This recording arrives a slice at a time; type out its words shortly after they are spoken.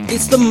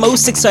It's the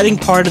most exciting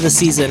part of the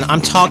season. I'm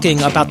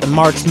talking about the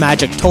March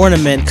Magic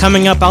Tournament.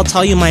 Coming up, I'll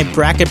tell you my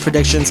bracket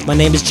predictions. My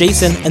name is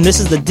Jason, and this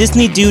is the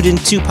Disney Dude in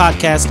 2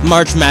 podcast,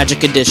 March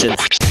Magic Edition.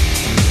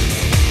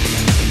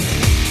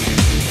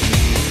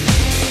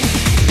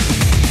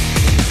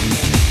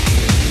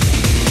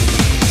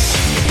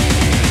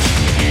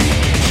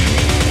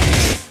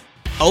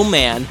 Oh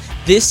man,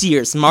 this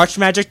year's March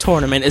Magic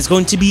Tournament is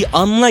going to be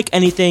unlike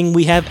anything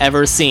we have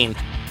ever seen.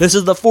 This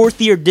is the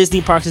 4th year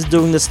Disney Parks is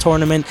doing this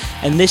tournament,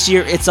 and this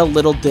year it's a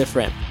little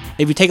different.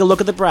 If you take a look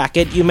at the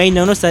bracket, you may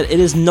notice that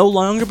it is no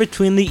longer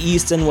between the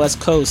East and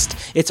West Coast.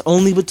 It's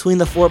only between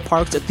the 4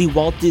 parks at the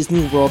Walt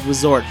Disney World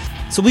Resort.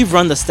 So we've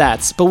run the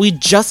stats, but we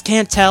just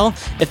can't tell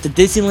if the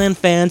Disneyland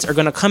fans are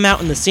going to come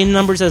out in the same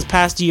numbers as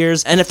past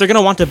years, and if they're going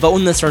to want to vote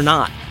in this or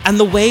not. And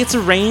the way it's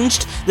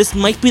arranged, this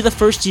might be the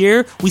first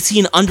year we see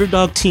an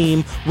underdog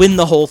team win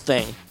the whole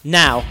thing.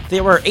 Now,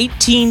 there were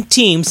 18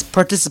 teams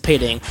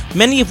participating,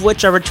 many of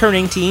which are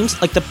returning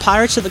teams like the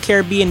Pirates of the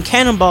Caribbean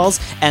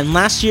Cannonballs and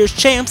last year's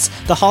champs,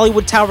 the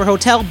Hollywood Tower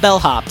Hotel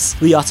Bellhops.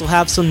 We also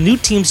have some new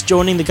teams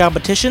joining the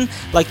competition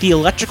like the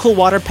Electrical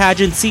Water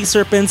Pageant Sea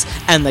Serpents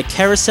and the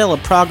Carousel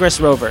of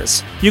Progress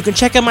Rovers. You can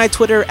check out my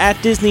Twitter at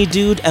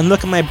DisneyDude and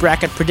look at my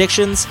bracket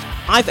predictions.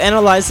 I've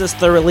analyzed this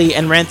thoroughly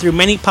and ran through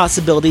many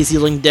possibilities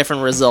yielding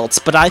different results,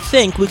 but I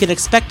think we can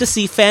expect to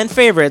see fan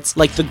favorites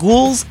like the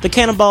Ghouls, the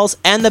Cannonballs,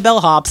 and the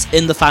Bellhops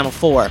in the Final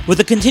Four. With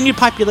the continued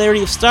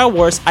popularity of Star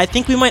Wars, I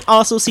think we might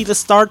also see the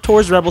Star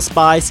Tours Rebel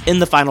Spies in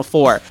the Final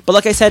Four. But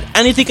like I said,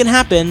 anything can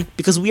happen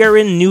because we are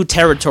in new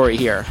territory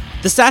here.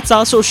 The stats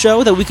also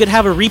show that we could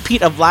have a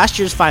repeat of last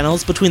year's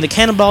finals between the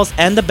Cannonballs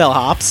and the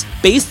Bellhops.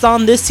 Based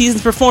on this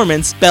season's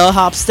performance,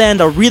 Bellhops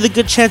stand a really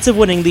good chance of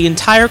winning the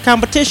entire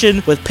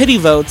competition with pity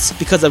votes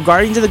because of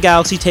Guardians of the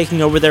Galaxy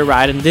taking over their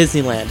ride in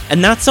Disneyland,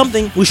 and that's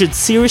something we should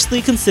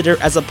seriously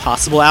consider as a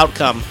possible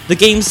outcome. The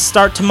games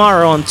start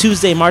tomorrow on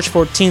Tuesday, March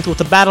 14th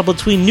with a battle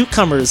between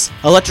newcomers,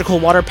 Electrical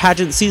Water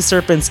Pageant Sea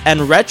Serpents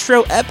and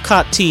Retro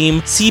Epcot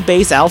team Sea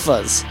Base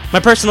Alphas. My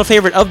personal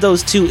favorite of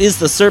those two is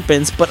the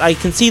Serpents, but I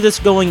can see this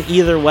going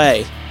either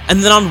way.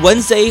 And then on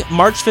Wednesday,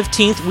 March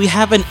 15th, we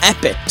have an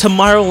epic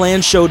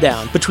Tomorrowland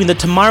showdown between the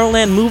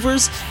Tomorrowland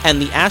Movers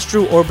and the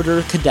Astro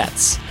Orbiter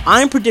Cadets.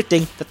 I'm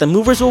predicting that the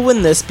Movers will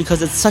win this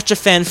because it's such a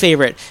fan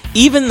favorite,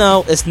 even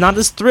though it's not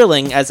as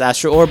thrilling as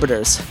Astro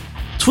Orbiters.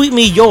 Tweet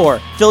me your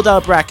filled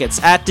out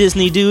brackets at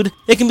DisneyDude.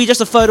 It can be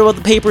just a photo of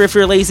the paper if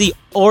you're lazy,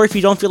 or if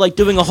you don't feel like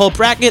doing a whole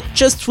bracket,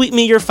 just tweet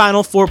me your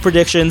Final Four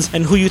predictions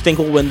and who you think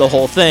will win the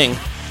whole thing.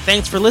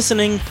 Thanks for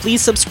listening.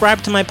 Please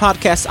subscribe to my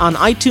podcast on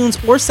iTunes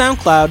or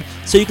SoundCloud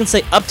so you can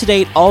stay up to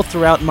date all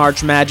throughout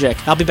March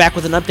Magic. I'll be back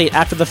with an update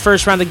after the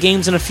first round of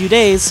games in a few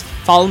days.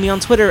 Follow me on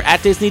Twitter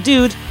at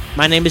DisneyDude.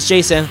 My name is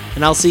Jason,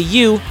 and I'll see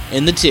you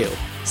in the 2.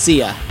 See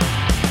ya.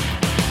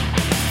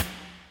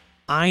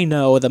 I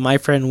know that my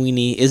friend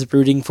Weenie is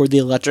rooting for the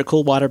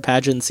Electrical Water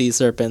Pageant Sea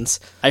Serpents.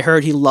 I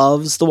heard he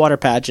loves the water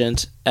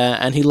pageant,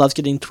 and he loves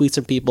getting tweets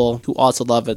from people who also love it.